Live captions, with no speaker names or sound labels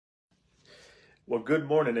Well, good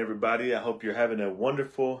morning, everybody. I hope you're having a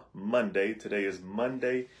wonderful Monday. Today is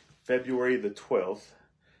Monday, February the 12th.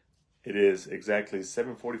 It is exactly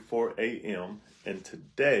 7:44 a.m. And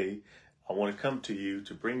today I want to come to you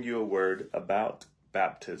to bring you a word about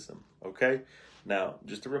baptism. Okay? Now,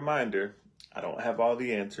 just a reminder, I don't have all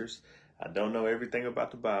the answers. I don't know everything about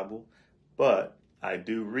the Bible, but I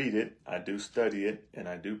do read it, I do study it, and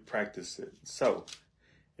I do practice it. So,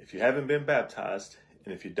 if you haven't been baptized,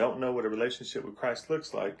 and if you don't know what a relationship with Christ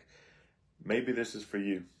looks like, maybe this is for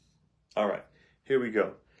you. All right, here we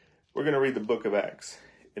go. We're going to read the book of Acts.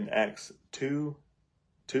 In Acts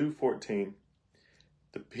 2:14,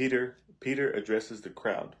 Peter addresses the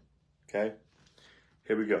crowd. Okay,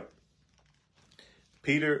 here we go.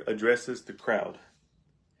 Peter addresses the crowd.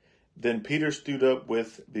 Then Peter stood up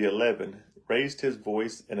with the 11, raised his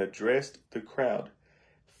voice, and addressed the crowd.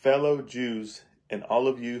 Fellow Jews, and all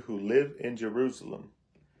of you who live in Jerusalem,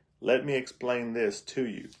 let me explain this to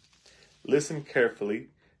you. Listen carefully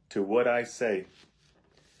to what I say.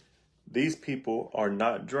 These people are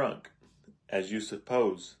not drunk, as you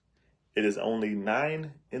suppose. It is only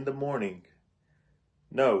 9 a.m.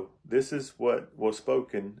 No, this is what was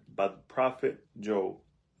spoken by the prophet Joel.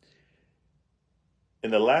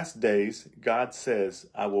 In the last days, God says,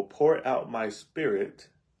 I will pour out my spirit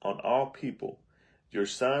on all people. Your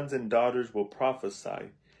sons and daughters will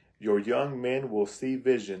prophesy. Your young men will see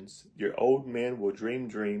visions. Your old men will dream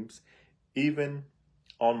dreams. Even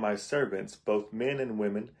on my servants, both men and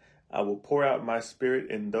women, I will pour out my spirit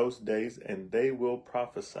in those days, and they will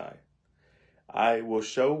prophesy. I will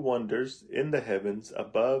show wonders in the heavens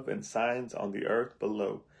above and signs on the earth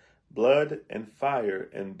below, blood and fire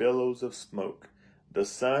and billows of smoke. The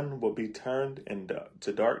sun will be turned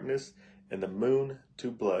to darkness and the moon to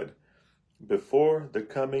blood, before the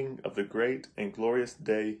coming of the great and glorious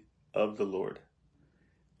day of the Lord.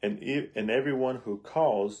 And everyone who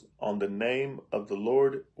calls on the name of the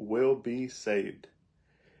Lord will be saved.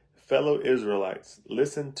 Fellow Israelites,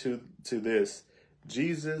 listen to this.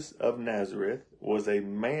 Jesus of Nazareth was a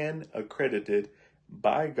man accredited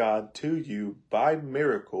by God to you by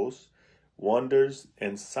miracles, wonders,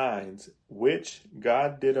 and signs, which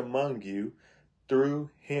God did among you through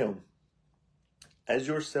him. As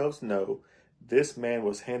yourselves know, this man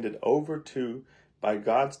was handed over to by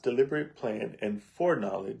God's deliberate plan and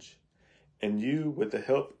foreknowledge, and you, with the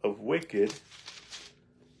help of wicked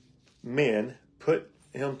men, put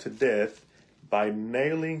him to death by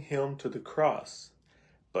nailing him to the cross.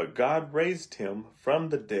 But God raised him from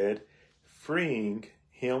the dead, freeing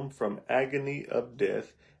him from agony of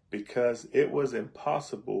death, because it was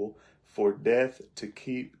impossible for death to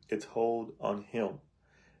keep its hold on him.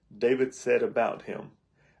 David said about him,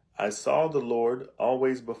 I saw the Lord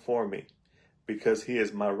always before me, because he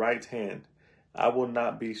is my right hand. I will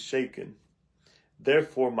not be shaken.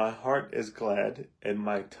 Therefore my heart is glad, and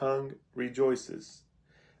my tongue rejoices.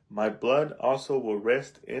 My blood also will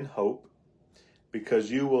rest in hope,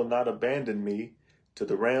 because you will not abandon me to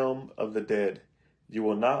the realm of the dead. You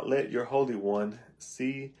will not let your Holy One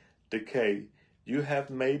see decay. You have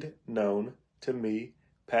made known to me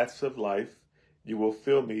paths of life. You will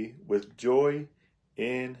fill me with joy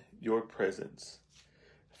in your presence.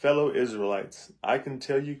 Fellow Israelites, I can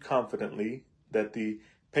tell you confidently that the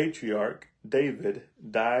patriarch David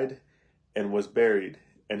died and was buried,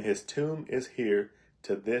 and his tomb is here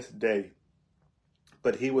to this day.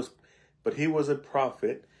 But he was a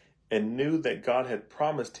prophet and knew that God had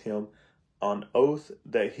promised him on oath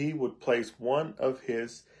that he would place one of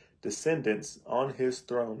his descendants on his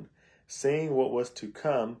throne. Seeing what was to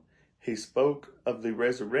come, he spoke of the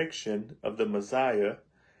resurrection of the Messiah,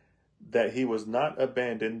 that he was not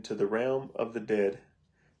abandoned to the realm of the dead,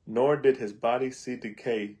 nor did his body see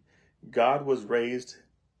decay. God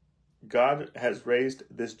has raised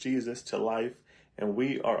this Jesus to life, and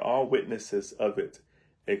we are all witnesses of it.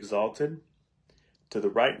 Exalted to the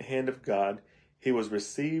right hand of God, he was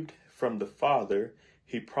received from the Father.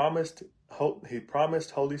 He promised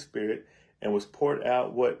Holy Spirit and was poured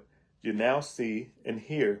out what you now see and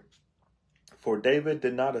hear. For David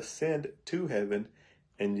did not ascend to heaven,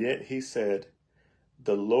 and yet he said,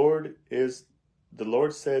 The Lord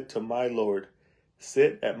said to my Lord,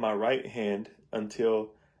 sit at my right hand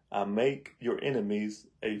until I make your enemies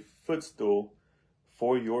a footstool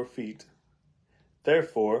for your feet.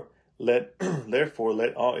 Therefore let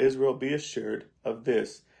all Israel be assured of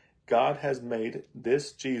this. God has made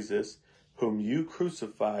this Jesus, whom you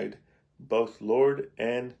crucified, both Lord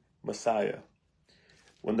and Messiah.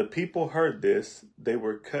 When the people heard this, they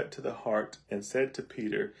were cut to the heart and said to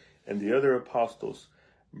Peter and the other apostles,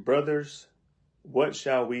 Brothers, what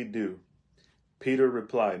shall we do? Peter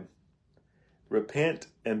replied, Repent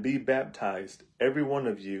and be baptized, every one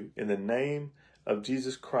of you, in the name of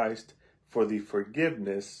Jesus Christ for the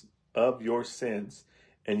forgiveness of your sins,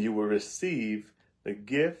 and you will receive the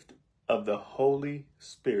gift of the Holy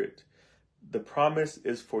Spirit. The promise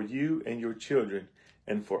is for you and your children,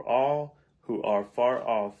 and for all who are far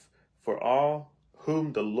off, for all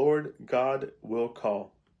whom the Lord God will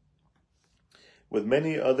call. With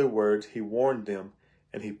many other words he warned them,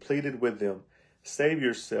 and he pleaded with them, save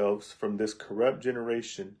yourselves from this corrupt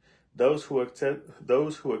generation. Those who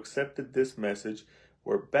accepted this message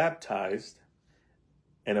were baptized,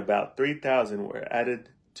 and about 3,000 were added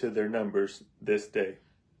to their numbers this day.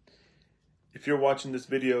 If you're watching this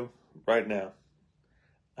video right now,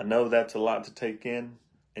 I know that's a lot to take in,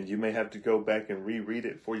 and you may have to go back and reread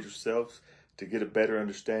it for yourselves to get a better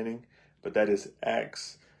understanding, but that is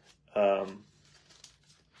Acts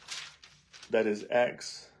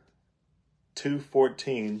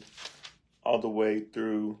 2:14 all the way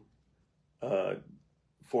through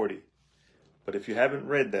 40. But if you haven't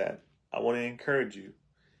read that, I want to encourage you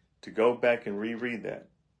to go back and reread that.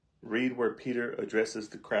 Read where Peter addresses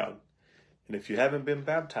the crowd. And if you haven't been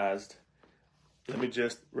baptized, let me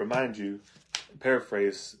just remind you,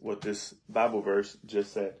 paraphrase what this Bible verse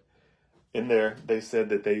just said. In there, they said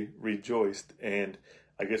that they rejoiced. And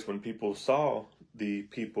I guess when people saw the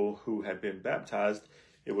people who had been baptized,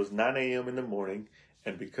 it was 9 a.m. in the morning.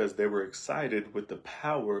 And because they were excited with the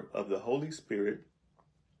power of the Holy Spirit,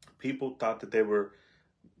 people thought that they were,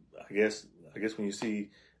 I guess when you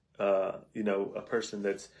see, a person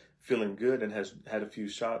that's feeling good and has had a few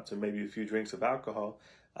shots and maybe a few drinks of alcohol.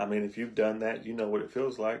 I mean, if you've done that, you know what it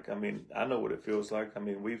feels like. I mean, I know what it feels like. I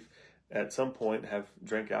mean, we've at some point have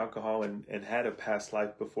drank alcohol and had a past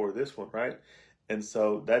life before this one, right? And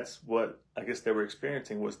so that's what I guess they were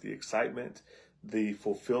experiencing, was the excitement, the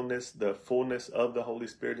fulfillment, the fullness of the Holy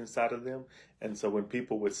Spirit inside of them. And so when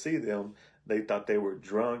people would see them, they thought they were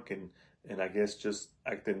drunk and I guess just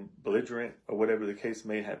acting belligerent or whatever the case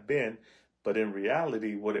may have been. But in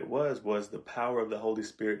reality, what it was the power of the Holy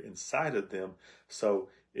Spirit inside of them. So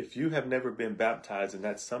if you have never been baptized and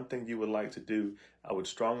that's something you would like to do, I would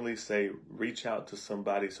strongly say reach out to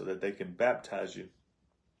somebody so that they can baptize you.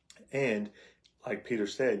 And like Peter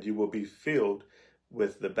said, you will be filled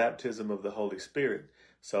with the baptism of the Holy Spirit.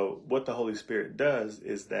 So what the Holy Spirit does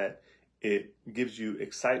is that it gives you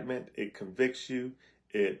excitement, it convicts you,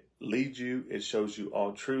 it leads you, it shows you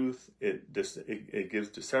all truth, it gives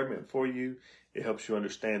discernment for you, it helps you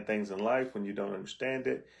understand things in life when you don't understand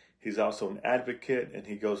it. He's also an advocate, and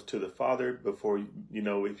he goes to the Father before,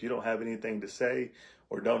 if you don't have anything to say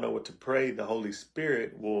or don't know what to pray, the Holy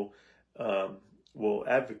Spirit will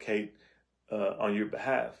advocate on your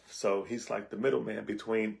behalf. So he's like the middleman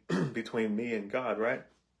between me and God, right?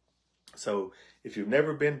 So if you've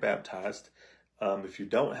never been baptized, if you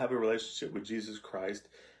don't have a relationship with Jesus Christ,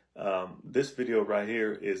 this video right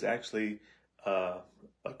here is actually a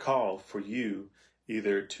call for you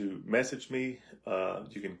either to message me.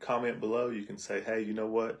 You can comment below. You can say, hey, you know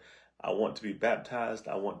what? I want to be baptized.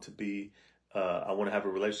 I want to have a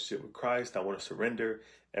relationship with Christ. I want to surrender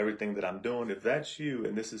everything that I'm doing. If that's you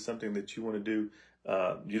and this is something that you want to do,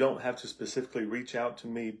 you don't have to specifically reach out to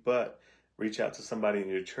me, but reach out to somebody in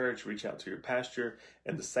your church, reach out to your pastor,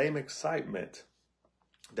 and the same excitement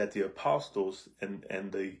that the apostles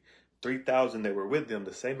and the 3,000 that were with them,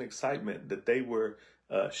 the same excitement that they were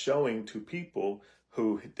showing to people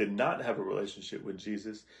who did not have a relationship with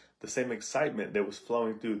Jesus, the same excitement that was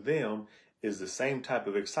flowing through them is the same type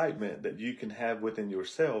of excitement that you can have within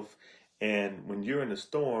yourself. And when you're in a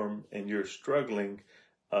storm and you're struggling,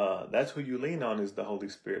 that's who you lean on, is the Holy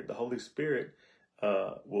Spirit. The Holy Spirit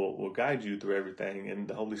will guide you through everything, and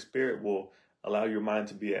the Holy Spirit will allow your mind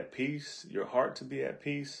to be at peace, your heart to be at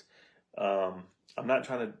peace. I'm not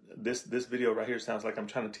trying to, this video right here sounds like I'm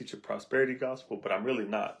trying to teach a prosperity gospel, but I'm really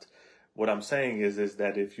not. What I'm saying is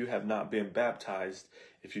that if you have not been baptized,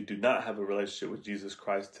 if you do not have a relationship with Jesus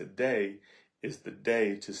Christ, today is the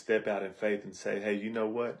day to step out in faith and say, hey, you know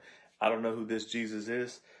what? I don't know who this Jesus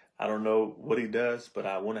is. I don't know what he does, but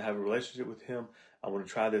I want to have a relationship with him. I want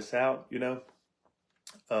to try this out,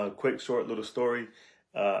 Quick, short little story.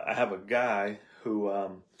 I have a guy who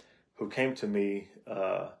came to me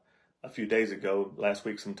a few days ago, last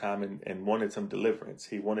week sometime, and wanted some deliverance.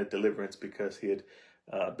 He wanted deliverance because he had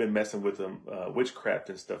been messing with witchcraft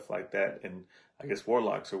and stuff like that, and I guess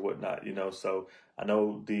warlocks or whatnot, So I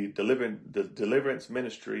know the deliverance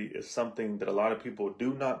ministry is something that a lot of people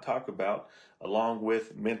do not talk about, along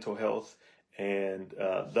with mental health and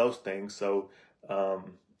those things. So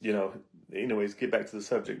anyways, get back to the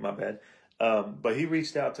subject. My bad. But he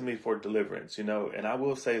reached out to me for deliverance, and I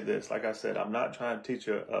will say this, like I said, I'm not trying to teach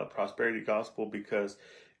a prosperity gospel, because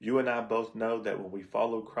you and I both know that when we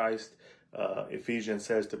follow Christ, Ephesians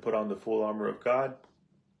says to put on the full armor of God.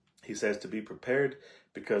 He says to be prepared,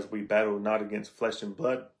 because we battle not against flesh and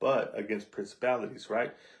blood, but against principalities,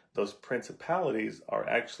 right? Those principalities are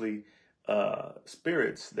actually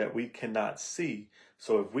spirits that we cannot see.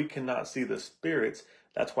 So if we cannot see the spirits,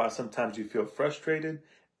 that's why sometimes you feel frustrated,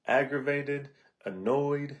 aggravated,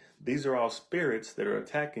 annoyed. These are all spirits that are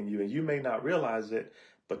attacking you, and you may not realize it,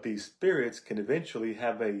 but these spirits can eventually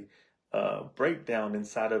have a breakdown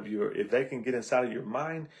inside of if they can get inside of your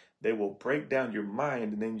mind, they will break down your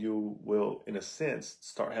mind, and then you will, in a sense,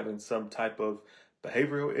 start having some type of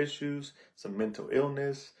behavioral issues, some mental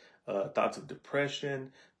illness, thoughts of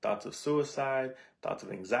depression, thoughts of suicide, thoughts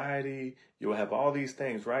of anxiety. You will have all these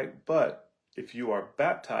things, right? But if you are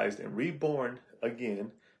baptized and reborn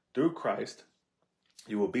again through Christ,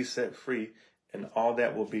 you will be set free, and all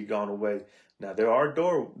that will be gone away. Now, there are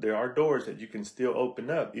doors that you can still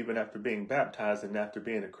open up even after being baptized and after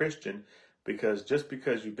being a Christian, because just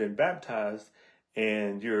because you've been baptized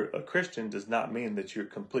and you're a Christian does not mean that you're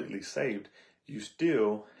completely saved. You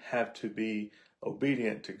still have to be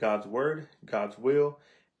obedient to God's word, God's will.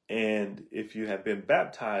 And if you have been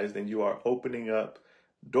baptized, then you are opening up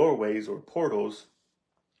doorways or portals,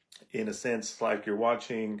 in a sense, like you're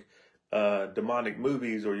watching demonic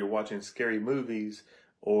movies, or you're watching scary movies,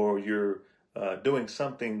 or you're doing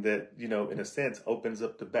something that, in a sense, opens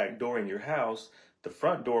up the back door in your house. The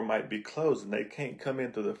front door might be closed and they can't come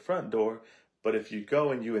in through the front door. But if you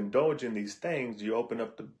go and you indulge in these things, you open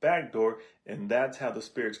up the back door, and that's how the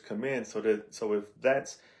spirits come in. So if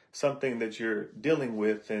that's something that you're dealing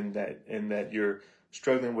with, and that you're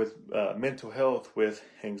struggling with mental health, with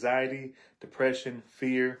anxiety, depression,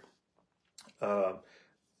 fear,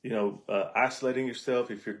 isolating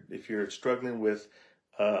yourself, if you're struggling with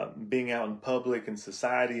being out in public in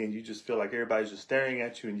society, and you just feel like everybody's just staring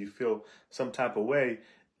at you, and you feel some type of way,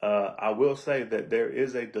 I will say that there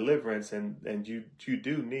is a deliverance, and you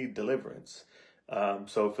do need deliverance.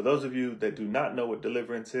 So for those of you that do not know what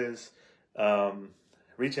deliverance is,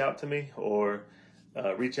 reach out to me, or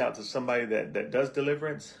reach out to somebody that does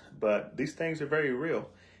deliverance. But these things are very real,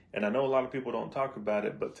 and I know a lot of people don't talk about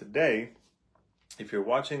it. But today, if you're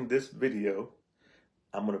watching this video,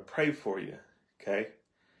 I'm going to pray for you, okay?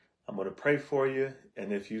 I'm going to pray for you.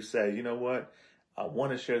 And if you say, you know what, I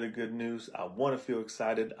want to share the good news, I want to feel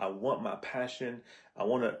excited, I want my passion, I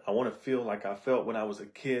want to feel like I felt when I was a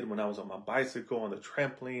kid, when I was on my bicycle, on the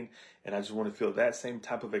trampoline, and I just want to feel that same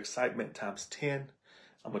type of excitement times 10,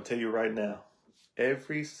 I'm going to tell you right now,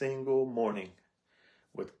 every single morning,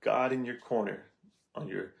 with God in your corner, on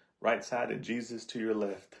your right side and Jesus to your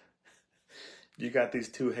left, you got these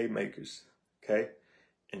two haymakers, okay?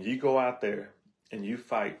 And you go out there and you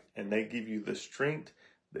fight, and they give you the strength,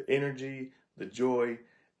 the energy, the joy.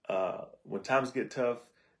 When times get tough,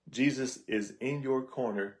 Jesus is in your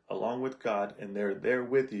corner along with God, and they're there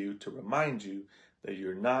with you to remind you that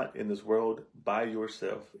you're not in this world by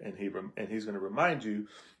yourself. And he's going to remind you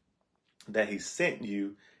that he sent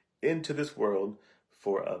you into this world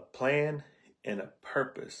for a plan and a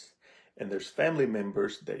purpose. And there's family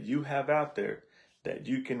members that you have out there that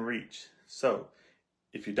you can reach. So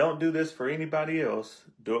if you don't do this for anybody else,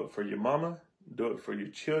 do it for your mama, do it for your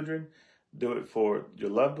children, do it for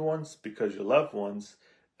your loved ones, because your loved ones,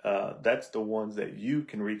 that's the ones that you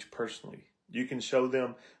can reach personally. You can show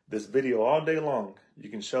them this video all day long. You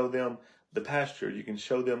can show them the pasture. You can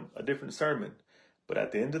show them a different sermon. But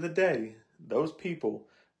at the end of the day, those people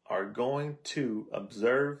are going to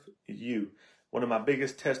observe you. One of my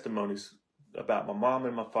biggest testimonies about my mom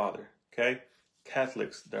and my father, okay?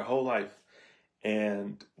 Catholics their whole life.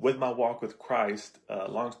 And with my walk with Christ,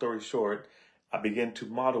 long story short, I began to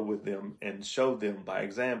model with them and show them by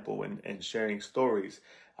example, and sharing stories.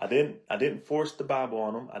 I didn't force the Bible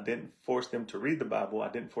on them. I didn't force them to read the Bible. I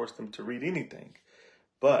didn't force them to read anything.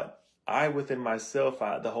 But I, within myself,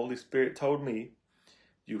 the Holy Spirit told me,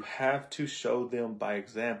 you have to show them by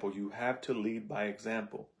example. You have to lead by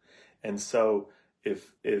example. And so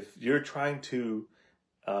if you're trying to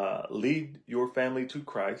lead your family to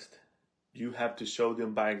Christ, you have to show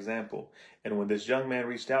them by example. And when this young man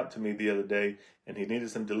reached out to me the other day and he needed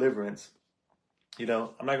some deliverance, I'm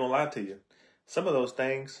not going to lie to you. Some of those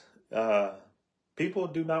things, people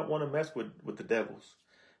do not want to mess with the devils.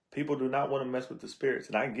 People do not want to mess with the spirits.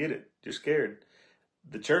 And I get it. You're scared.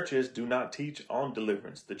 The churches do not teach on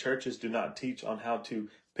deliverance. The churches do not teach on how to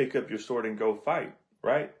pick up your sword and go fight,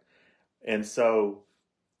 right? And so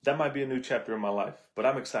that might be a new chapter in my life, but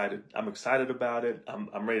I'm excited. I'm excited about it.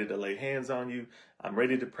 I'm ready to lay hands on you. I'm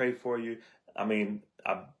ready to pray for you. I mean,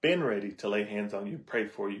 I've been ready to lay hands on you, pray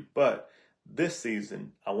for you, but this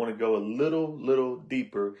season, I want to go a little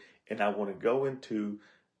deeper, and I want to go into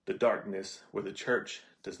the darkness where the church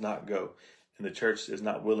does not go. And the church is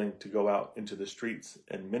not willing to go out into the streets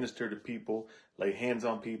and minister to people, lay hands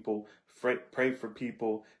on people, pray for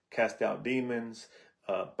people, cast out demons,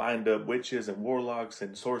 bind up witches and warlocks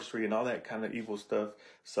and sorcery and all that kind of evil stuff.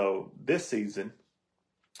 So this season,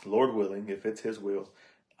 Lord willing, if it's His will,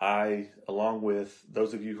 I, along with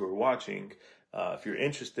those of you who are watching, if you're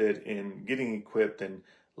interested in getting equipped and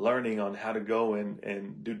learning on how to go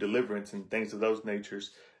and do deliverance and things of those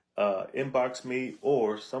natures, inbox me,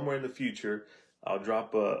 or somewhere in the future, I'll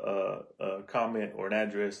drop a comment or an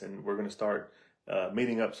address, and we're going to start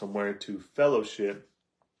meeting up somewhere to fellowship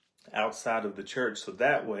outside of the church. So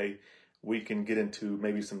that way we can get into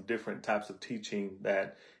maybe some different types of teaching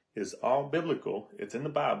that is all biblical. It's in the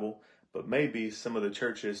Bible, but maybe some of the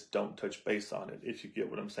churches don't touch base on it, if you get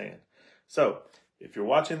what I'm saying. So if you're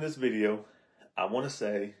watching this video, I want to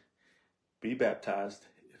say, be baptized.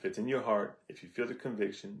 If it's in your heart, if you feel the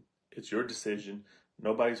conviction, it's your decision.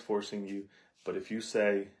 Nobody's forcing you. But if you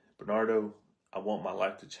say, Bernardo, I want my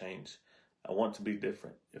life to change. I want to be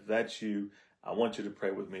different. If that's you, I want you to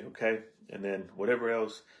pray with me, okay? And then whatever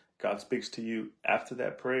else God speaks to you after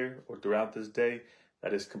that prayer or throughout this day,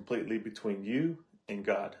 that is completely between you and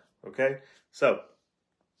God, okay? So,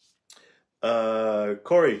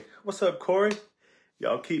 Corey, what's up, Corey?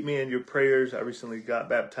 Y'all keep me in your prayers. I recently got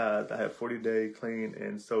baptized. I had 40-day clean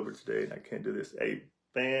and sober today, and I can't do this. Hey,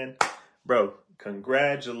 man, bro,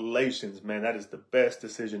 congratulations, man. That is the best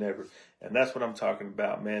decision ever. And that's what I'm talking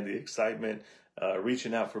about, man, the excitement,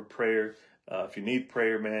 reaching out for prayer. If you need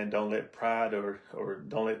prayer, man, don't let pride or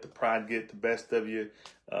don't let the pride get the best of you.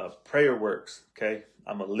 Prayer works, okay?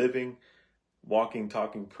 I'm a living, walking,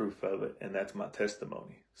 talking proof of it, and that's my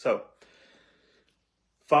testimony. So,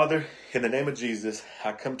 Father, in the name of Jesus,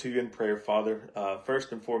 I come to you in prayer, Father.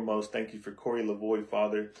 First and foremost, thank you for Corey Lavoie,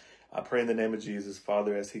 Father. I pray in the name of Jesus,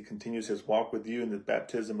 Father, as he continues his walk with you in the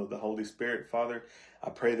baptism of the Holy Spirit, Father,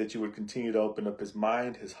 I pray that you would continue to open up his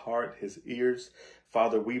mind, his heart, his ears.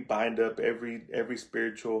 Father, we bind up every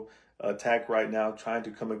spiritual attack right now, trying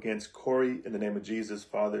to come against Corey in the name of Jesus,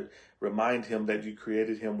 Father. Remind him that you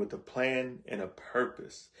created him with a plan and a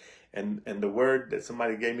purpose. And the word that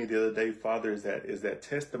somebody gave me the other day, Father, is that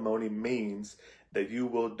testimony means that you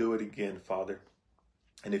will do it again, Father.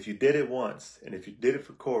 And if you did it once, and if you did it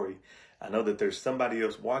for Corey, I know that there's somebody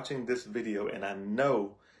else watching this video, and I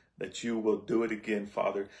know that you will do it again,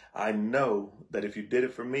 Father. I know that if you did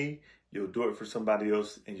it for me, you'll do it for somebody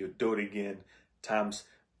else, and you'll do it again times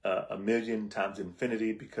a million, times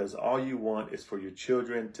infinity, because all you want is for your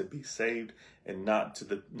children to be saved and not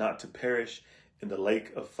to perish in the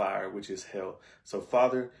lake of fire, which is hell. So,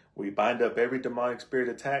 Father, we bind up every demonic spirit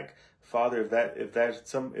attack. Father, if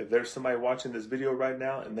there's somebody watching this video right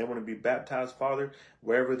now and they want to be baptized, Father,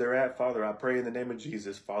 wherever they're at, Father, I pray in the name of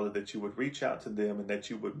Jesus, Father, that you would reach out to them and that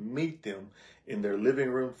you would meet them in their living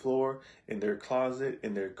room floor, in their closet,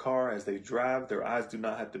 in their car as they drive. Their eyes do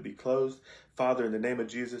not have to be closed. Father, in the name of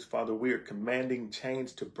Jesus, Father, we are commanding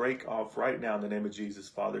chains to break off right now in the name of Jesus,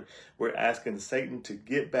 Father. We're asking Satan to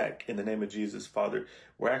get back in the name of Jesus, Father.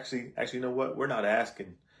 We're actually, you know what? We're not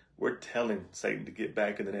asking. We're telling Satan to get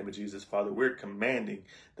back in the name of Jesus, Father. We're commanding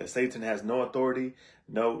that Satan has no authority,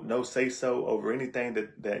 no say-so over anything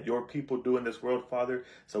that your people do in this world, Father.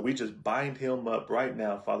 So we just bind him up right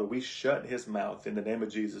now, Father. We shut his mouth in the name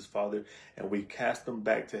of Jesus, Father, and we cast him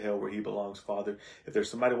back to hell where he belongs, Father. If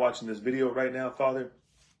there's somebody watching this video right now, Father,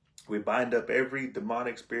 we bind up every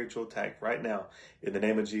demonic spiritual attack right now in the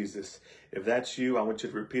name of Jesus. If that's you, I want you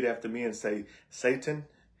to repeat after me and say, Satan,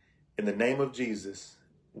 in the name of Jesus,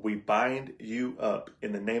 we bind you up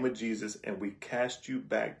in the name of Jesus, and we cast you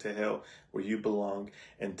back to hell where you belong,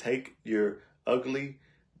 and take your ugly,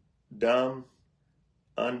 dumb,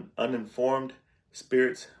 uninformed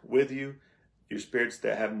spirits with you, your spirits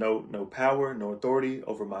that have no power, no authority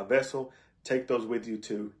over my vessel. Take those with you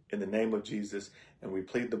too in the name of Jesus, and we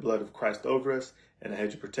plead the blood of Christ over us and a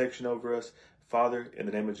hedge of protection over us. Father, in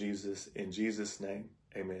the name of Jesus, in Jesus' name,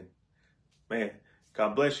 amen. Man,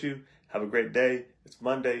 God bless you. Have a great day. It's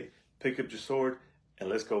Monday. Pick up your sword and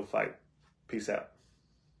let's go fight. Peace out.